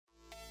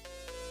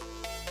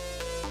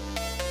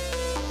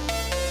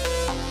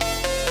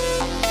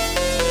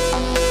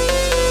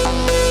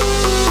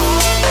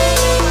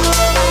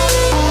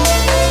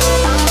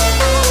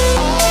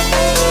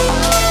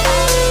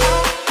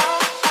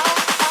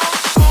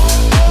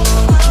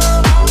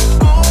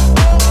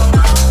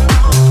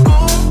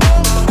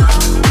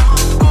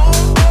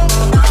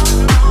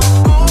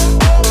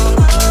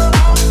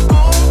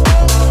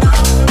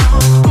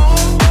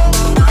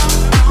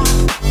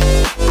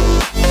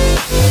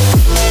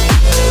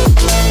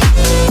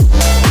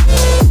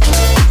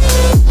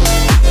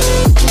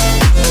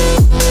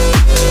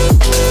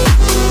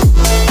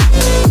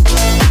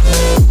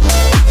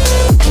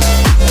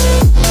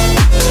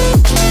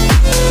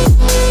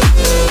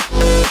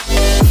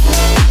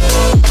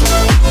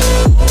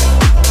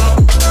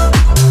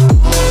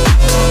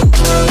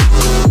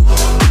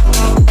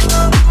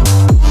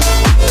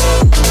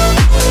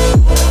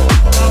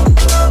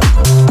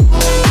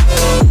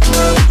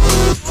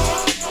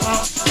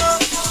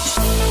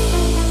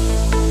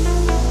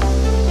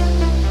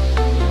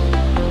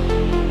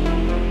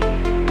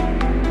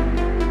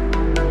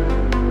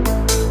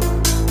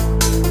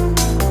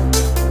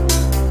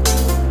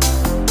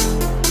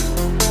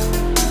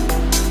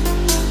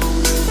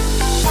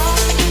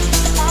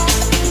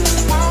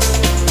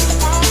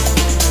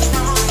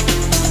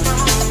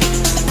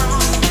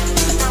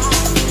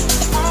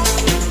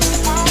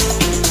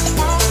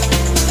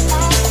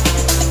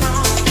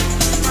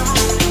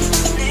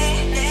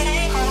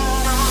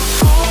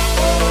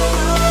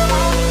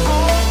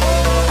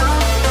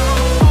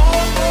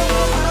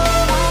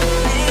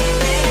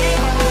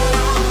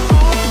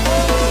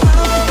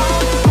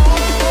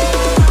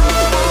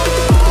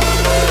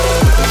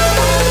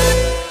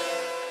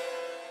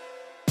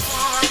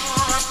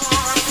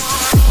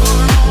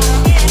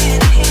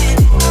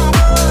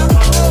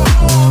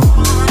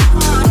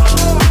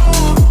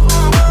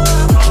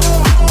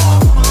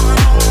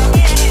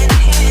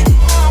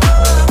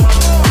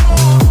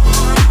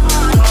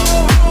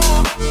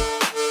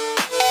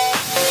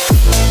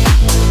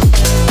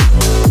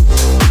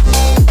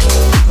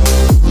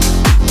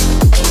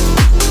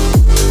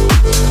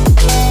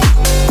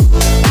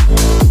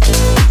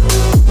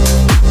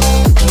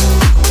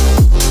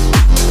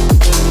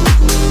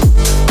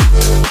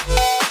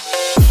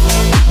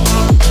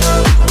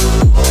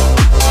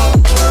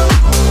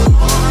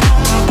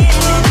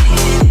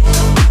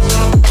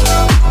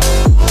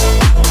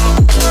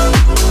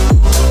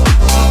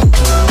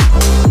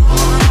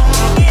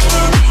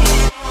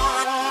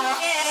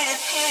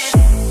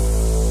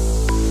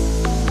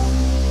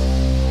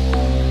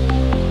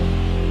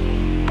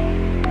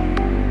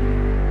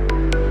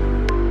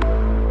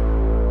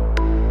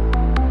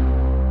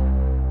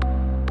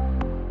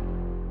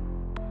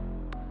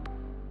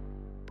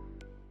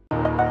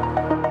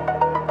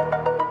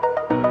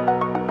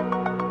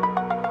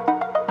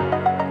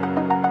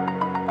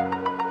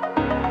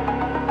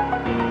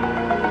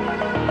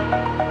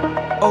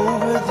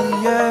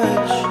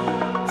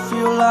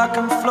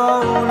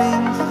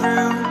floating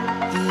through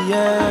the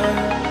air.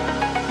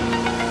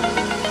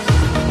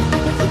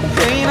 The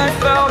pain I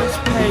felt is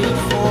paid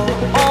for,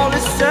 all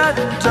is said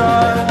and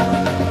done.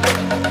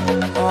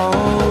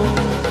 Oh,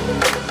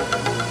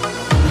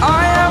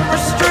 I am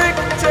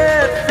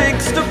restricted,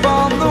 fixed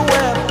upon the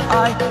web.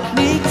 I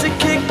need to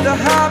kick the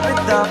habit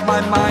that my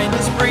mind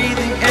is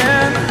breathing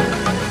in.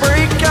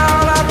 Break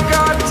out, I've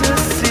got to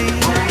see.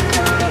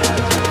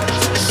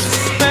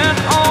 Spent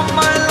all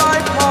my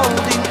life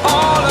holding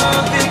all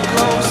of it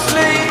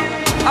closely.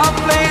 I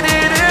played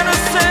it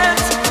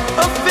innocent,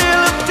 a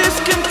feel of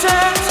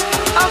discontent.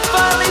 I'm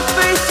finally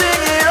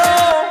facing it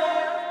all,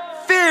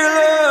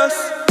 fearless.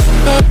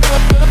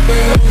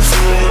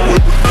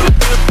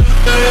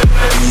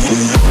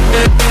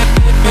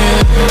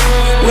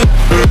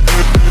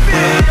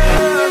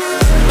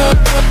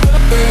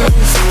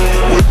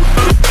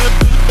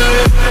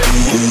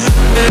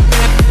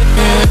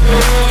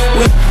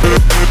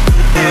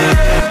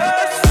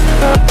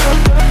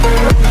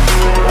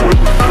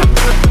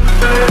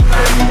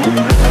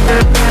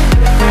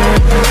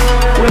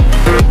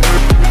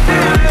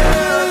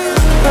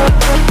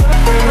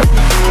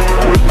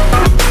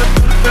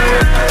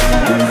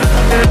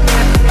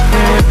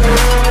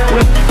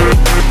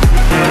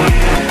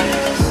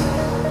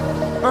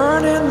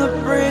 Burning the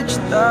bridge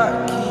that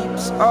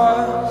keeps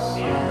us.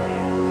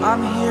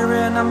 I'm here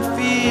and I'm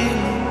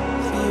feeling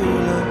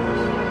fearless.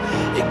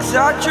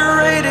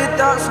 Exaggerated,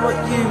 that's what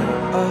you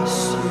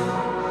assume.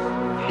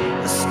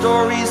 The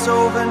story's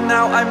over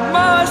now, I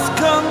must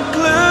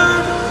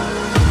conclude.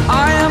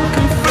 I am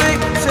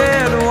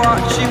conflicted,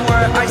 watching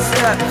where I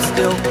step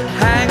still,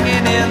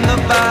 hanging in the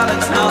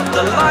balance. Not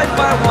the life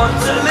I want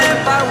to live,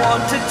 I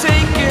want to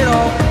take it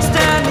all.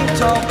 Standing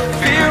tall,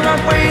 fear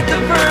outweighed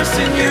the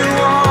person you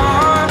are.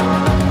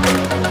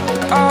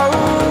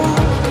 Oh,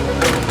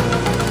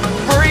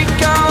 break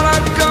out,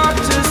 I've got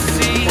to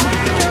see.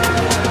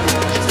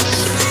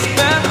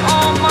 Spent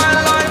all my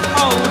life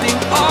holding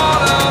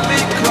all of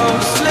it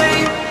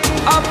closely.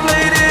 I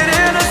played it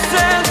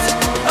innocent,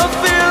 a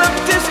feel of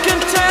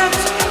discontent.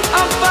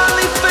 I'm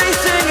finally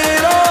facing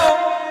it all,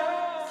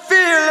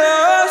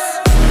 fearless.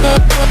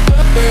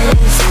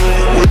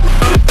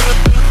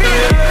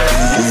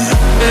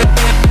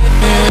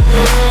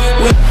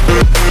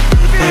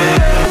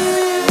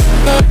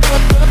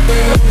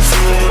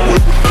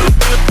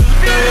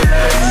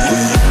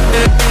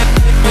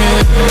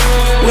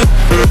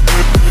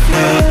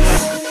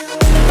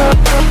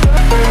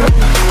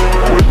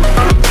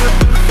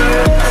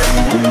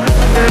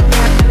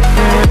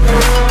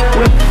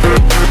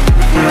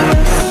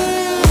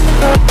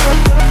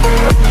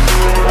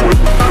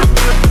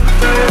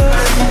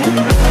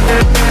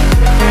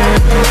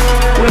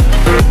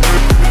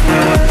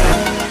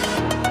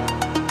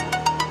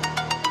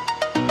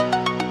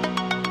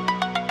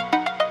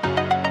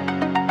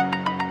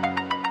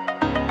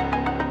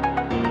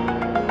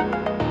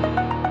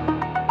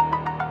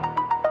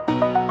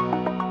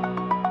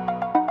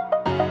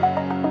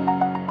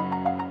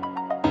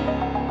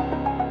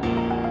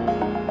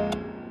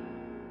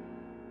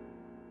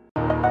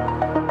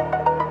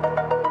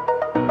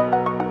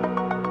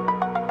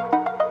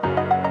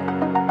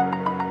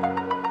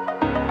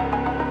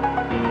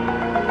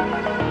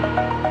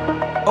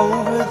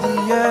 Over the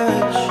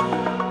edge,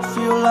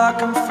 feel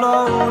like I'm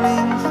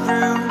floating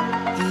through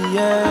the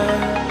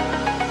air.